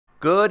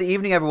Good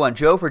evening, everyone.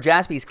 Joe for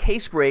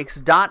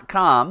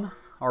JaspysCaseBreaks.com,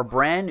 our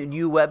brand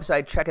new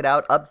website. Check it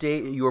out.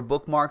 Update your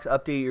bookmarks,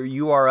 update your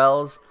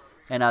URLs,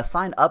 and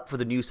sign up for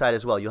the new site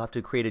as well. You'll have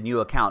to create a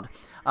new account.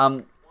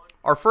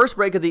 Our first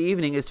break of the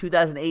evening is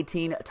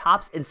 2018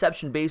 Topps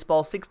Inception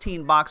Baseball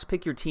 16-box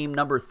Pick Your Team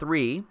number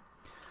 3.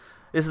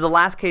 This is the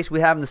last case we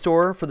have in the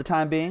store for the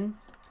time being.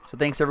 So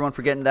thanks everyone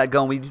for getting that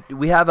going.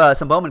 We have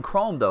some Bowman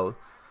Chrome though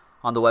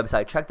on the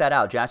website. Check that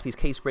out,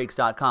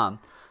 JaspysCaseBreaks.com.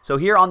 So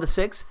here on the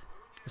 6th,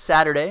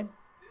 Saturday.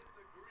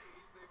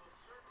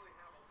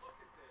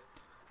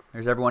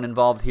 There's everyone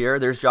involved here.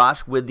 There's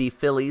Josh with the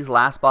Phillies,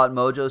 last spot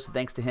mojo, so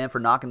thanks to him for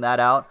knocking that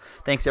out.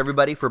 Thanks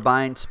everybody for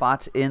buying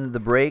spots in the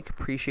break.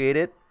 Appreciate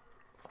it.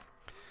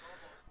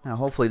 Now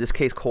hopefully this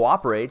case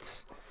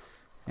cooperates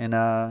and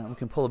we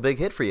can pull a big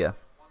hit for you.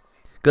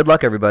 Good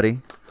luck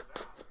everybody.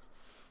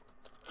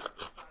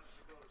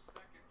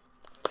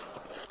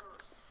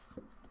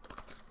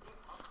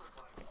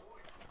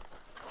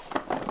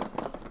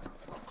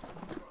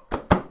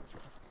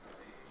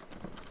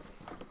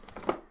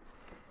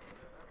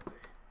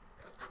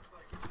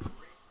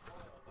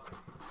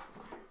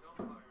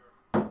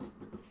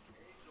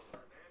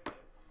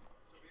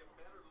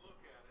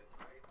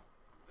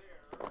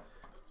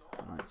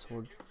 So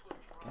we'll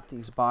get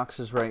these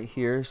boxes right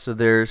here. So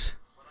there's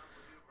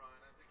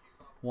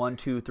 1,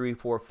 2, 3,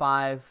 4,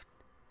 5,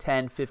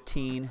 10,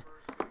 15,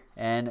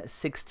 and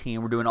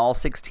 16. We're doing all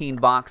 16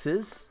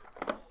 boxes.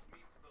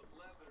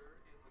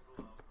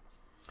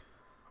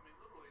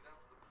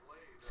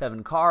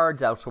 7 cards.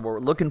 That's what we're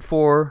looking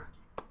for.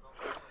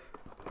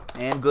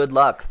 And good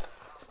luck.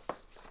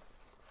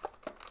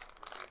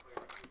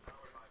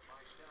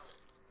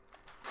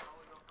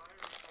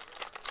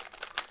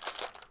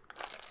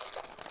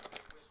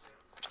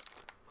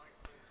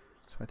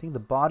 I think the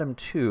bottom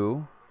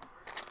 2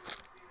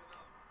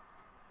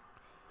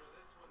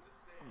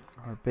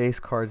 are base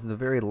cards, and the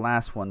very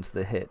last one's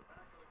the hit.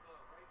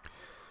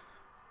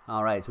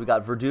 All right, so we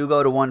got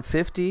Verdugo to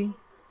 150. And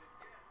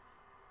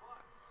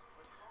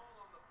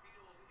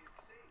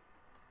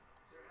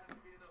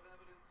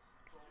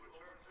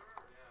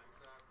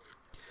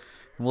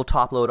we'll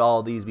top load all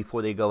of these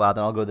before they go out.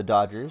 Then I'll go to the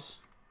Dodgers.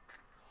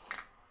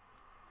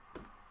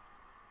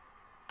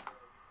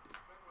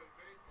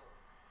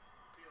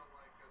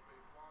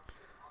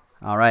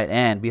 All right,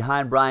 and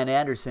behind Brian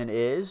Anderson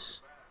is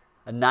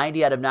a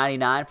 90 out of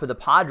 99 for the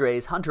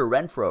Padres, Hunter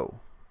Renfroe.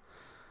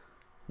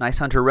 Nice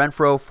Hunter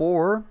Renfroe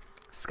for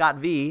Scott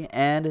V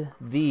and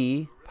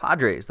the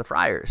Padres, the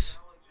Friars.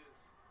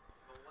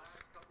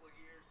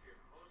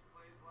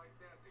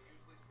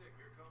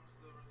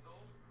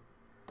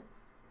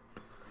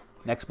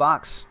 Next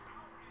box.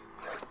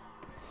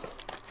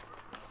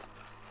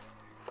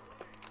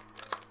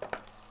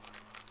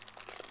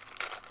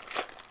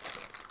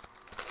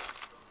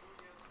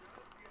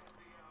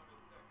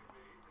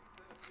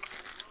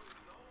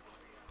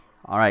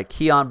 All right,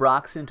 Keon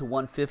Broxton to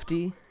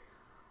 150,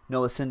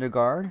 Noah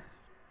Syndergaard,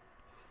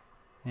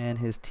 and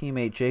his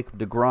teammate Jacob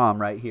deGrom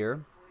right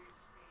here.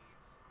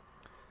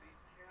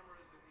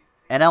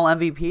 NL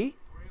MVP?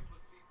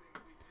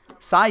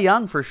 Cy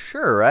Young for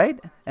sure, right?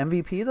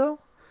 MVP though?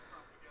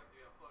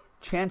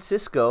 Chance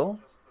Sisco.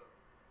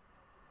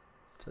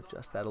 Let's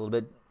adjust that a little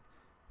bit.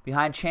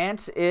 Behind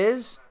Chance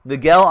is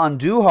Miguel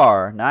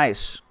Andujar.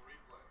 Nice.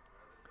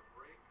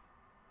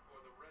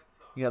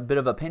 You got a bit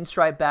of a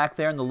pinstripe back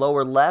there in the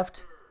lower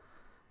left.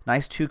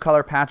 Nice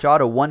 2-color patch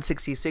auto,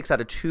 166 out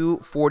of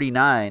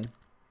 249.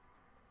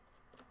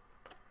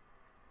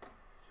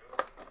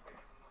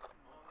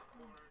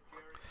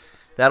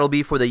 That'll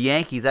be for the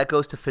Yankees. That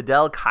goes to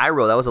Fidel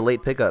Cairo. That was a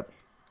late pickup.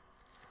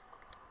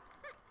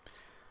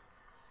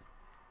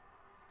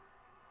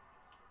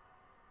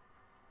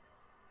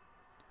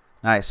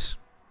 Nice.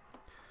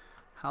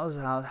 How's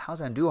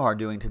Andujar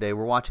doing today?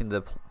 We're watching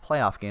the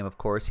playoff game, of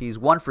course. He's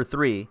 1 for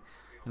 3.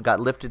 And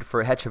got lifted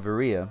for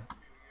Hechavarria.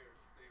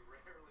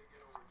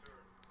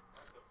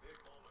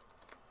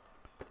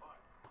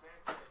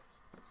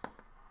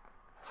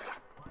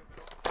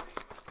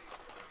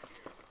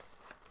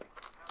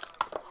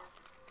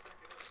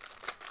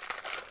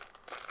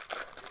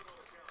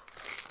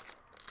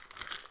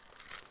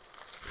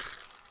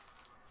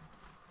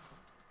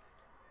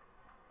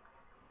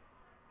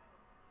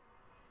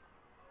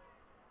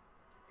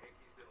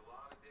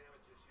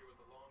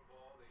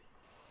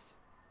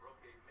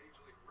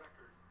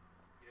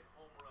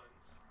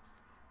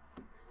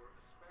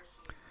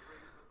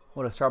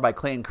 What a start by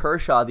Clayton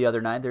Kershaw the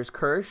other night. There's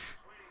Kersh,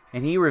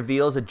 and he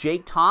reveals a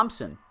Jake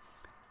Thompson,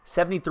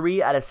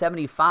 73 out of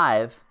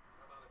 75.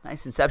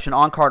 Nice Inception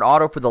on-card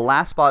auto for the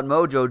last spot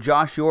mojo,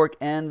 Josh York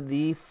and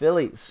the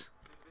Phillies.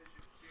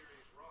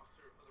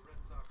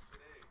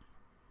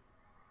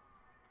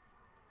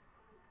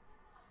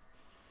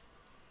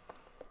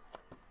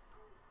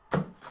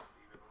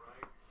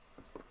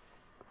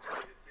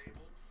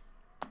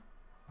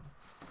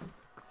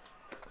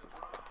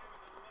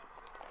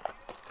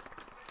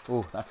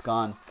 Ooh, that's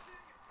gone.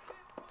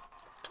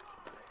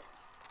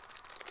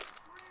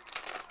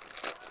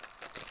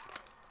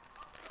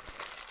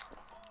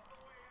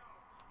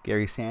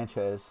 Gary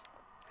Sanchez.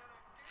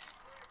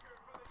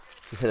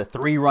 Just hit a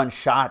 3-run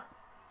shot.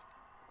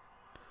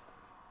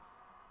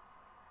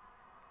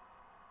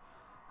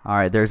 All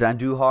right, there's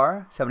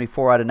Andujar,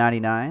 74 out of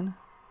 99.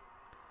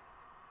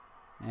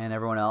 And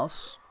everyone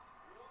else.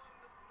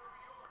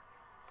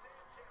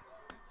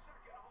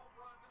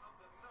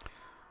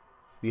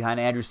 Behind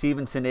Andrew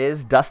Stevenson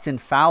is Dustin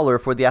Fowler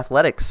for the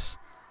Athletics.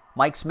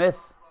 Mike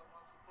Smith.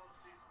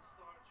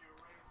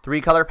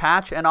 3-color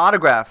patch and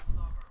autograph.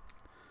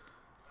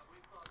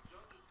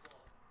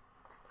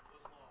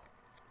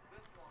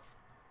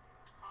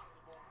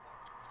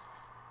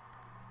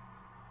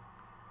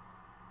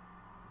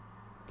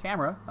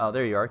 Camera. Oh,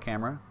 there you are,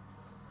 camera.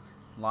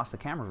 Lost the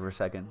camera for a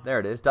second. There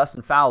it is.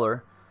 Dustin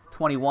Fowler,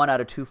 21 out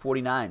of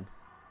 249.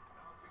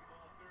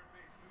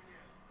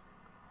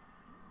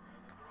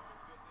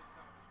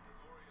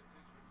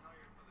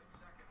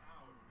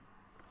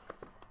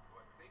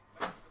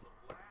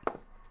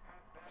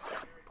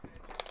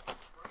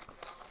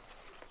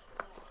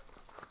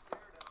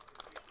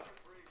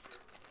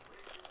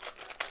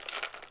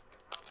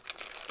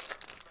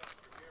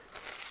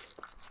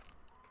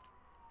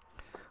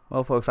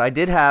 Well, folks, I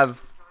do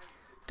have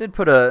a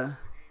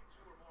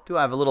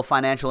little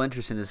financial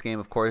interest in this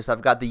game, of course.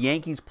 I've got the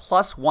Yankees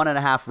plus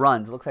 1.5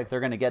 runs. It looks like they're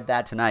going to get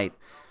that tonight,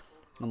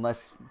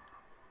 unless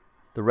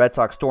the Red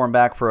Sox storm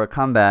back for a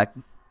comeback.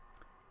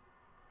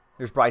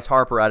 There's Bryce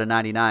Harper out of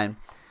 99.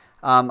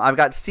 I've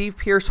got Steve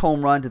Pearce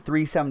home run to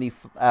 370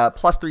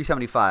 plus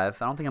 375.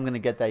 I don't think I'm going to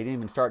get that. He didn't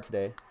even start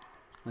today,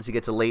 unless he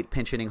gets a late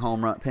pinch hitting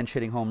home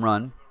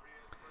run.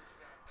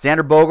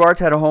 Xander Bogaerts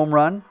had a home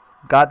run,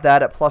 got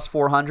that at plus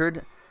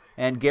 400.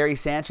 And Gary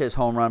Sanchez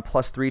home run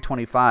plus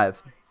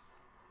 325.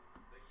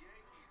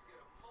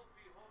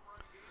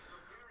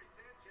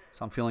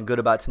 So I'm feeling good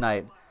about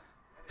tonight.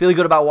 Feeling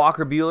good about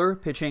Walker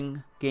Buehler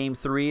pitching Game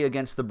 3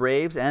 against the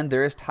Braves. And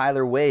there's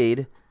Tyler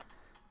Wade,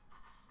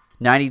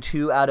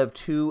 92 out of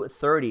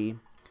 230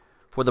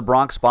 for the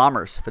Bronx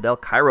Bombers. Fidel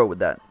Cairo with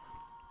that.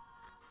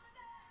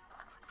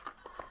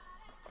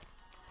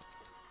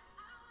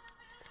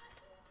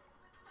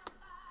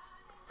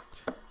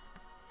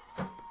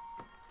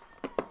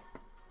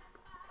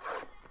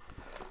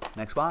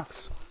 Next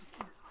box.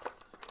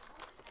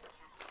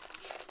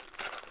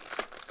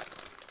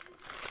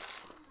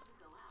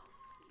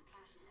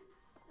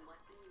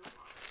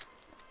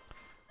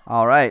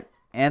 All right.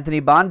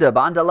 Anthony Banda.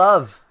 Banda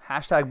Love.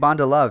 Hashtag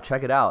Banda Love.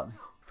 Check it out.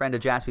 Friend of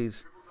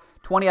Jaspys.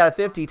 20 out of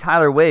 50.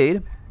 Tyler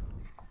Wade.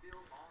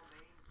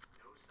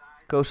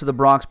 Goes to the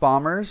Bronx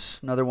Bombers.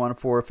 Another one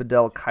for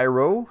Fidel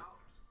Cairo.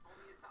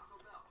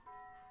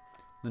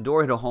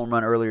 Lindor hit a home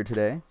run earlier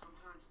today.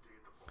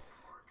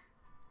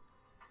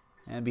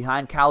 And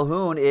behind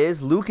Calhoun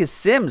is Lucas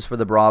Sims for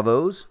the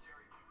Bravos.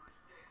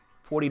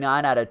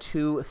 49 out of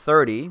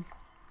 230.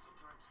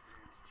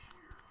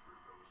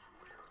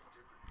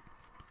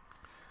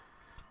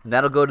 And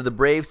that'll go to the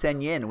Braves.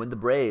 Sen Yin with the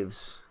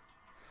Braves.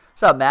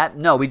 What's up, Matt?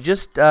 No,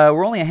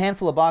 we're only a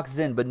handful of boxes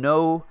in, but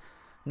no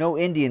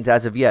Indians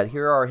as of yet.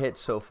 Here are our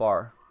hits so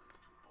far.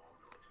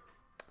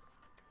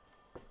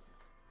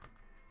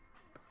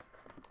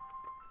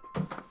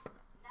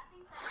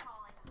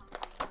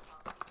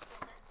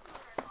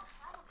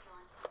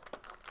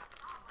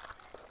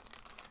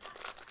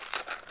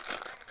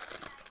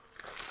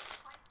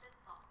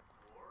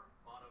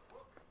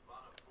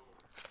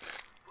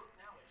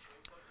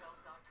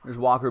 There's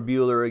Walker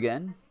Buehler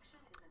again.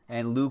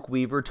 And Luke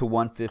Weaver to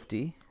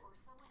 150.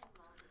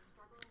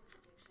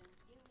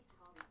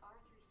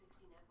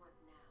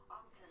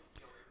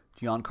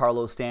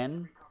 Giancarlo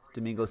Stanton,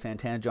 Domingo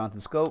Santana, Jonathan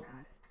Scope.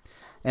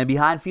 And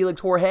behind Felix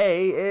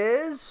Jorge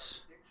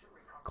is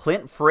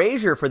Clint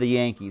Frazier for the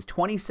Yankees.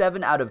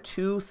 27 out of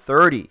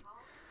 230.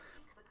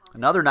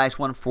 Another nice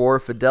one for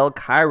Fidel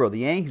Cairo. The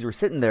Yankees were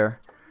sitting there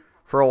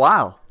for a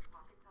while.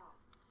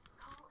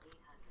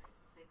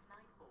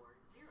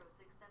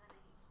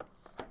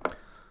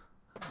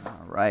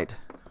 All right.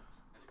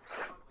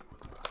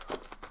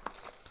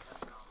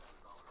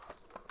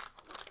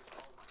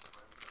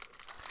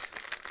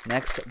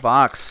 Next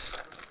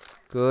box.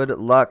 Good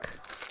luck.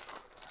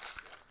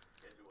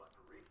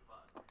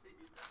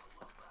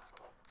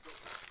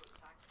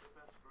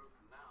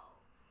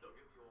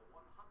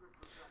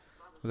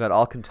 We got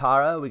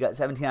Alcantara. We got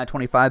 17 out of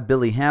 25.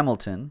 Billy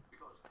Hamilton.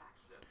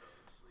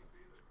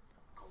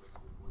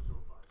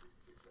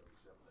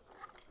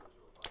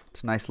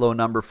 It's a nice low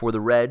number for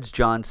the Reds.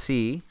 John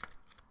C.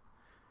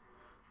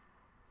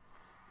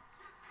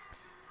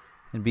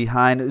 And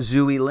behind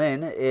Zooey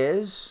Lin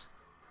is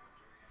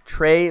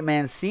Trey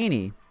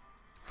Mancini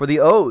for the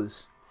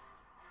O's.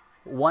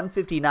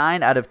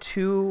 159 out of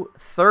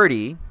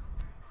 230.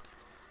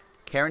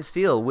 Karen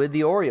Steele with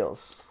the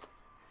Orioles.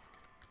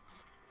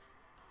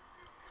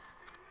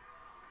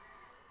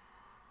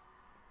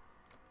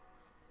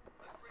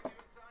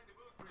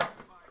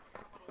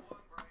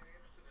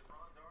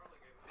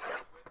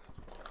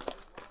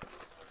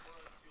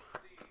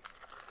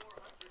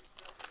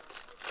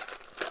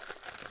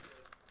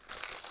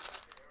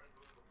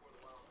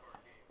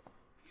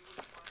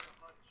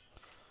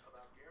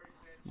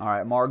 All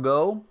right,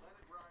 Margot,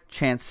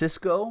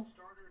 Chancisco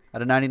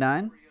out of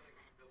 99.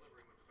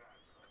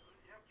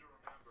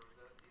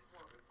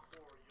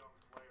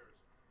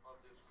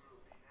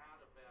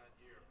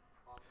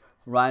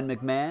 Ryan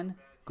McMahon,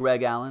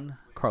 Greg Allen,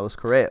 Carlos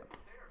Correa.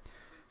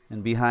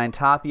 And behind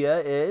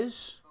Tapia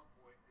is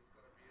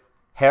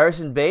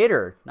Harrison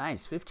Bader.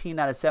 Nice, 15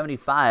 out of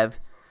 75.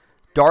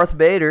 Darth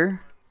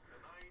Bader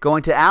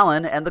going to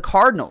Allen and the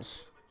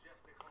Cardinals.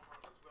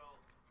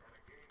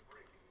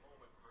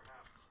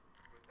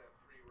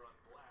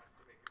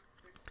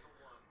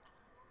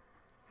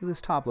 Look at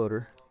this top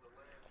loader.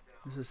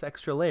 There's this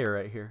extra layer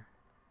right here.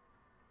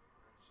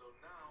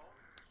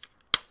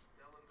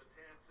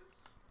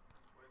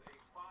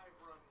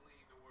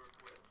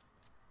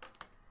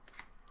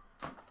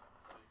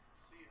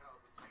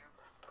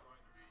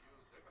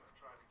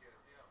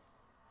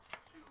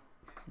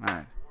 All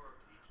right.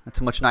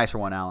 That's a much nicer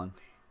one, Allen.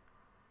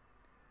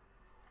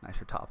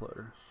 Nicer top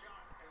loader.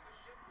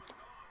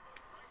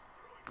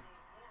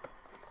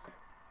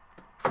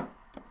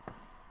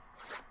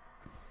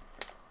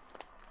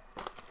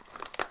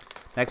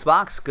 Next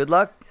box. Good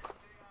luck.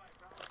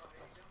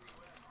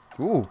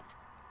 Ooh.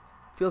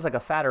 Feels like a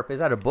fatter. Is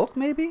that a book,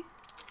 maybe?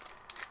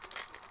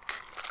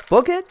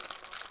 Book it?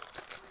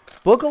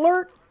 Book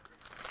alert?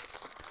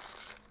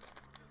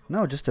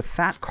 No, just a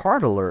fat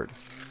card alert.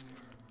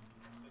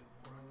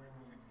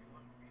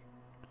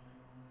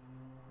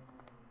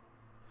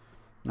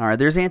 All right,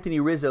 there's Anthony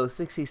Rizzo,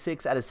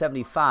 66 out of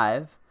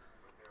 75.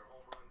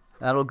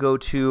 That'll go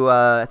to,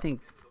 I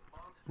think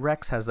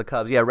Rex has the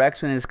Cubs. Yeah,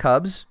 Rex and his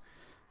Cubs.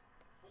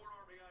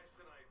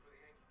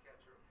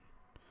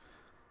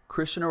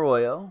 Christian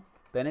Arroyo,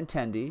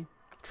 Benintendi,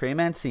 Trey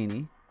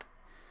Mancini.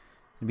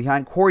 And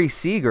behind Corey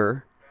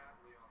Seager.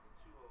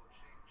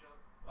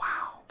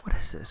 Wow, what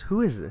is this?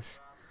 Who is this?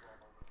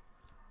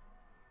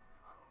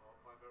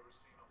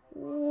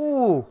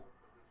 Ooh.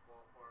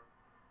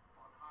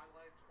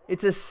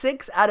 It's a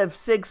 6 out of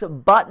 6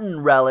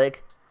 button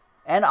relic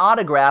and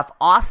autograph,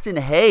 Austin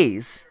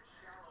Hayes.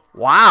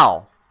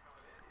 Wow.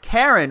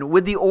 Karen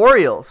with the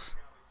Orioles.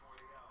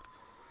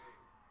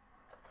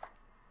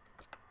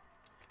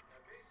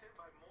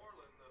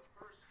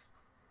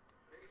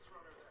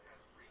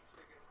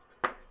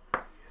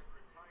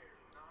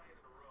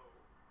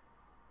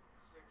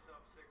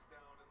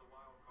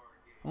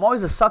 I'm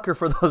always a sucker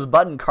for those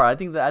button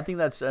cards. I think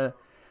that's a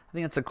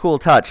cool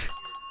touch.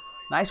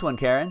 Nice one,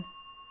 Karen.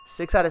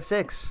 6 out of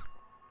 6.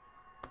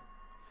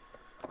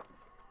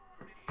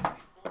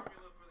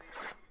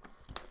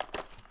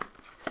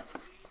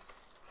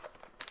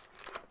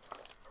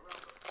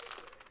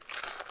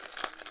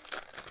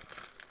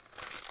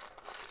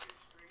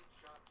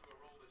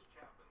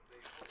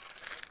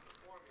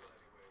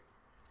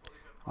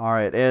 All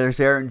right, there's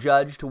Aaron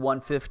Judge to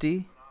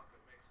 150.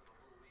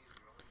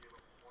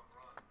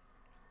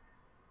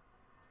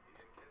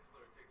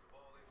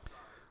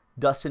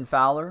 Dustin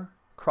Fowler,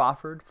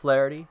 Crawford,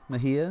 Flaherty,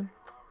 Mejia.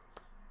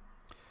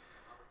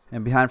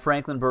 And behind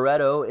Franklin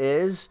Barreto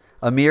is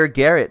Amir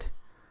Garrett.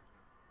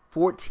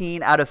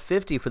 14 out of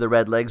 50 for the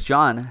Redlegs.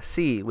 John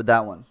C. with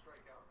that one.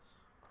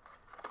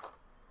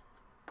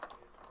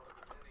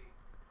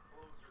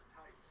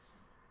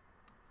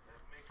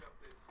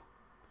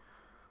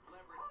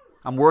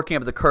 I'm working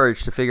up the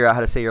courage to figure out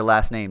how to say your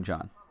last name,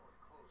 John.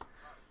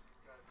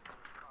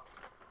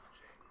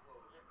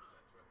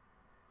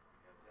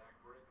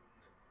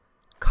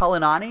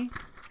 Culinani?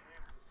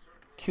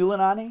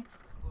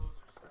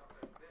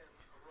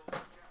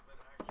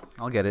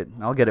 I'll get it.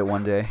 I'll get it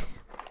one day.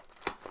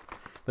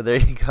 But there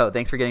you go.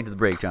 Thanks for getting to the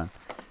break, John.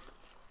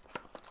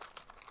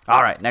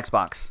 All right, next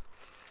box.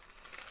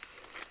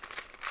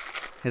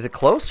 Is it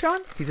close,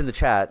 John? He's in the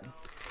chat.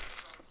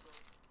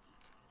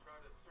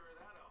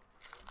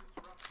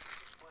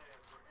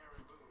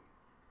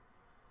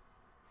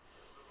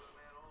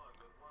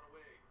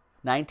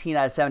 $19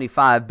 out of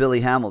 75,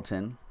 Billy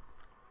Hamilton.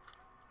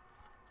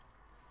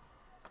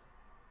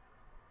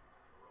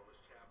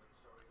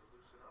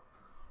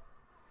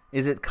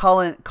 Is it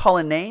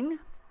Cullinane?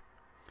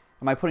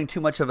 Am I putting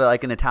too much of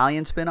an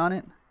Italian spin on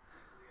it?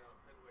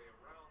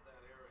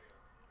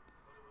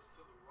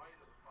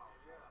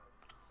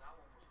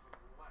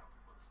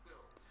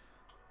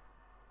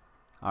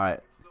 All right.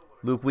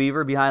 Luke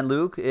Weaver behind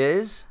Luke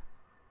is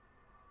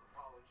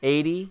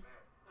 80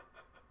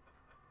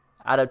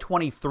 out of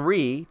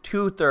 23,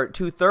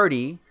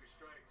 230.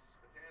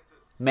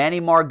 Manny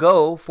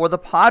Margot for the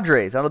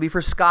Padres. That'll be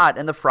for Scott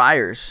and the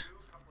Friars.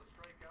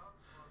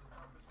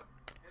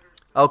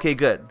 Okay,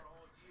 good.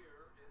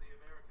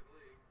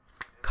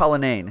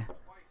 Cullinane.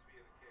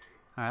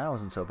 All right, that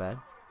wasn't so bad.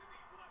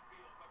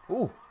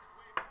 Ooh.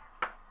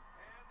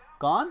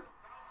 Gone?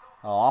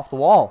 Oh, off the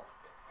wall.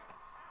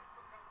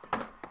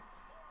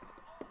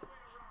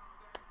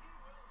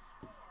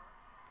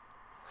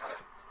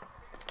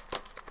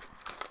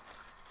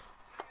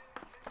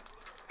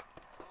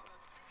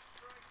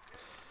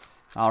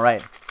 All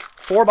right.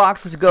 4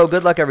 boxes to go.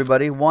 Good luck,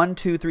 everybody. 1,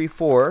 2, 3,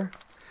 4.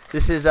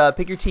 This is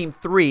Pick Your Team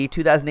 3,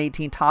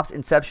 2018 Topps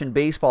Inception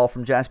Baseball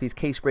from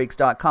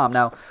JaspysCaseBreaks.com.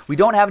 Now, we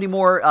don't have any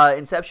more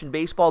Inception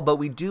Baseball, but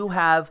we do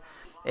have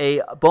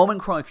a Bowman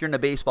Chrome, if you're in a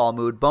baseball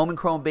mood, Bowman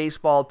Chrome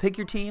Baseball Pick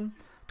Your Team,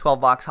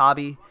 12-box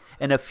hobby,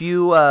 and a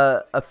few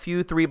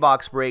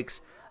 3-box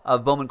breaks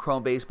of Bowman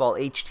Chrome Baseball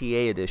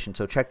HTA edition.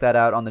 So check that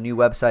out on the new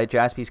website,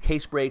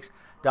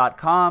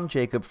 JaspysCaseBreaks.com.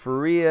 Jacob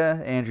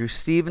Faria, Andrew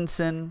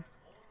Stevenson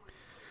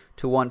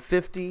to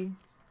 150.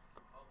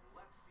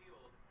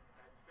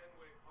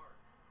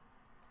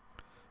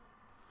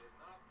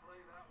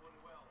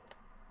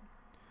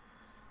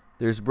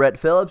 There's Brett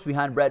Phillips.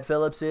 Behind Brett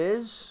Phillips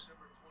is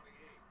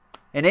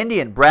an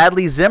Indian,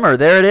 Bradley Zimmer.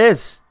 There it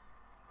is.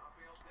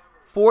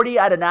 40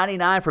 out of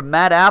 99 from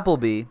Matt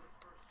Appleby.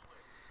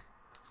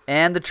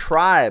 And the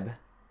Tribe.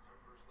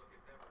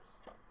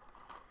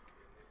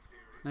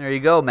 There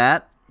you go,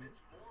 Matt.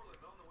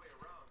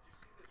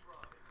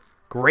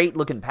 Great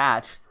looking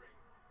patch.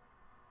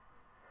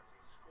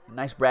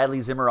 Nice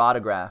Bradley Zimmer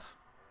autograph.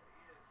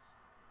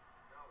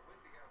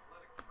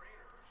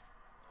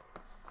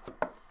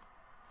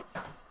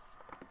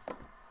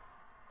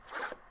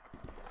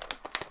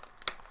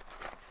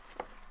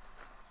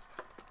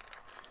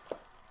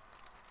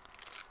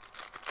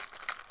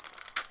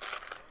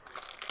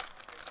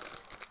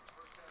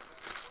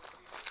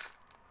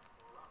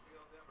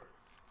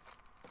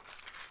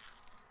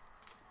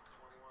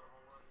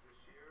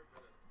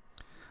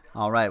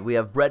 All right, we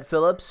have Brett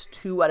Phillips,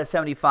 2 out of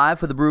 75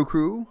 for the Brew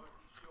Crew.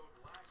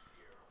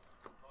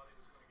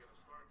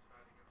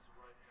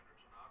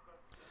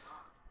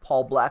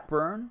 Paul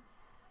Blackburn.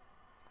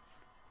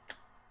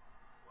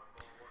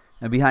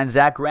 And behind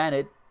Zach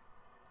Granite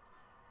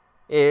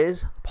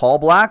is Paul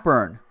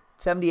Blackburn,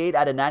 78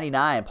 out of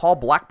 99. Paul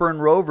Blackburn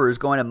Rovers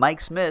going to Mike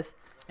Smith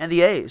and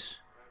the A's.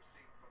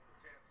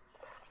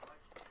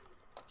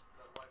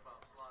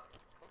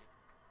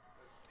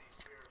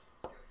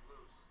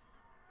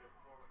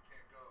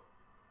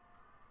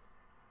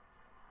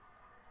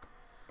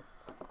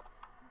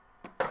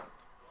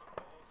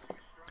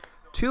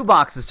 Two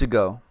boxes to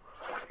go.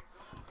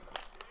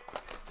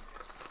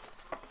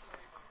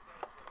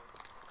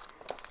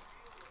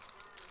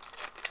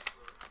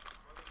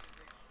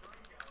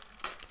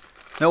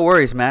 No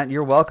worries, Matt.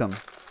 You're welcome.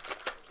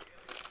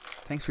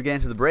 Thanks for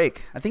getting to the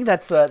break. I think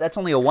that's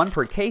only a 1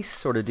 per case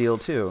sort of deal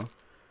too.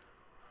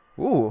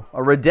 Ooh,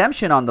 a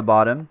redemption on the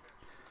bottom.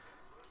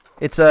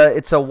 It's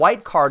a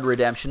white card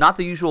redemption, not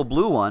the usual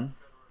blue one.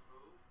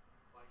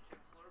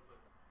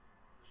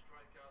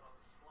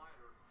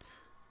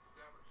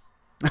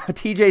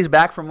 TJ's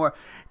back from work.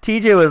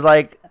 TJ was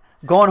like,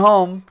 going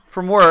home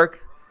from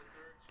work.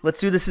 Let's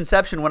do this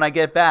Inception when I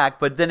get back.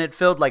 But then it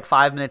filled like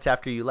 5 minutes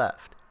after you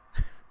left.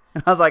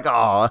 And I was like,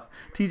 oh,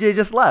 TJ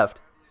just left.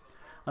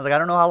 I was like, I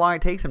don't know how long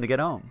it takes him to get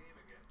home.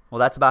 Well,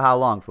 that's about how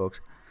long,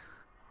 folks.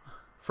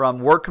 From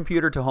work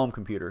computer to home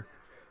computer.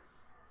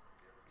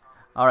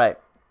 All right.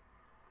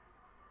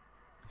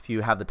 If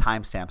you have the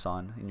timestamps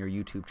on in your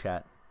YouTube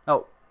chat.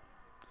 Oh.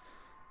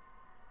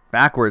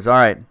 Backwards. All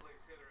right.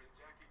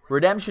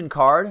 Redemption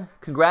card.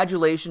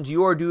 Congratulations.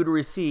 You are due to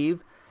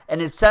receive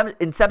an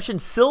Inception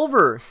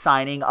Silver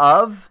signing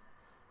of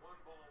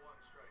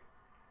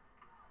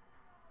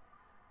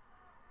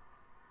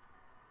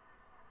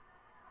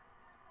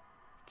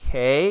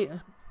K.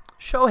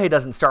 Shohei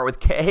doesn't start with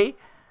K.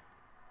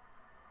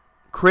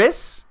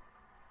 Chris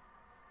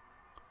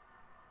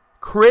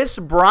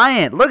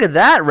Bryant. Look at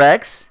that,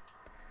 Rex.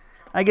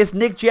 I guess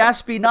Nick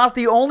Jaspy not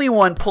the only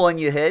one pulling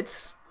you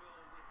hits.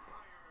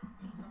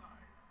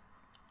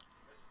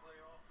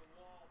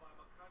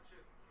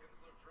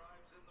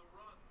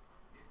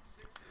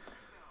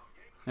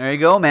 There you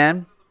go,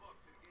 man.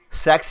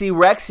 Sexy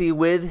Rexy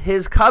with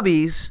his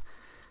Cubbies.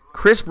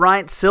 Chris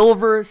Bryant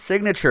Silver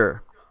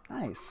signature.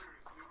 Nice.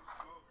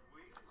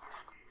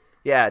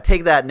 Yeah,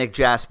 take that, Nick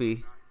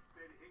Jaspy.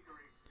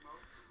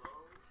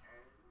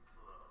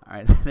 All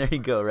right, there you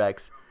go,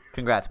 Rex.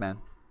 Congrats, man.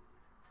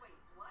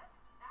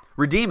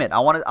 Redeem it. I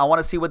want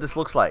to see what this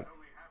looks like.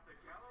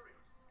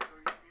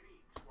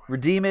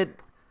 Redeem it,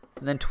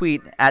 and then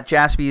tweet at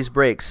Jaspys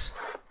Breaks.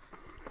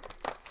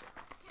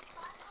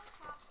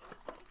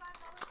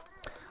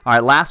 All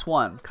right, last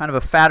one. Kind of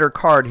a fatter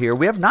card here.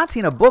 We have not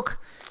seen a book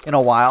in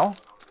a while.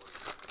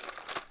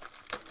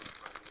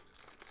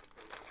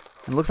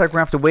 It looks like we're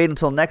going to have to wait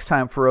until next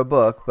time for a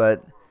book,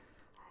 but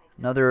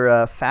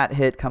another fat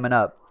hit coming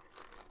up.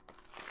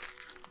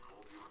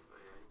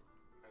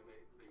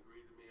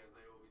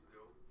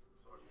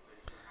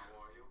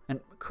 And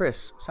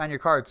Chris, sign your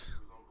cards.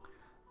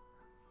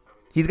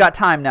 He's got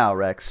time now,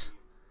 Rex.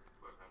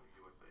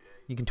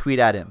 You can tweet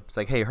at him. It's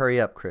like, hey,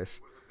 hurry up, Chris.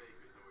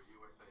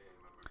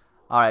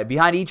 All right,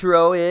 behind each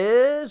row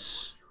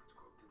is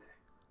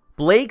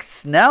Blake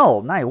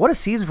Snell. Nice. What a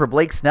season for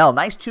Blake Snell.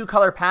 Nice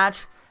 2-color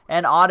patch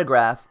and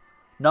autograph,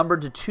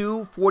 numbered to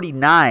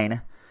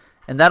 249.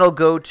 And that'll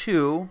go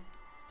to,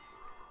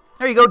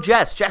 there you go,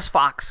 Jess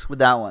Fox with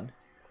that one.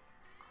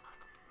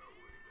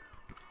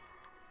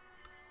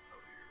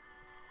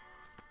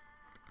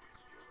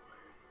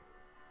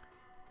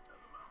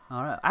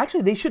 All right.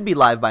 Actually, they should be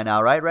live by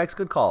now, right, Rex?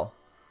 Good call.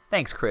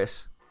 Thanks,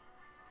 Chris.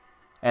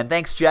 And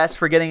thanks, Jess,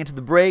 for getting into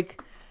the break.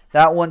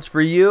 That one's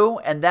for you.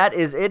 And that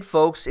is it,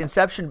 folks.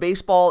 Inception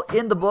Baseball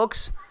in the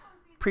books.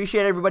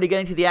 Appreciate everybody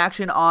getting to the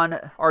action on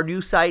our new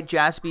site,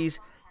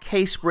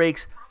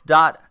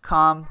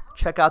 JaspysCaseBreaks.com.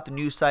 Check out the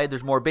new site.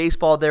 There's more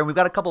baseball there. We've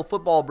got a couple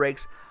football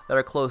breaks that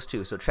are close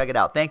too, so check it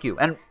out. Thank you.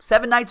 And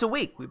 7 nights a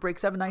week. We break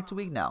 7 nights a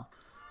week now.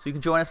 So you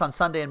can join us on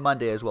Sunday and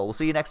Monday as well. We'll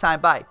see you next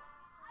time. Bye.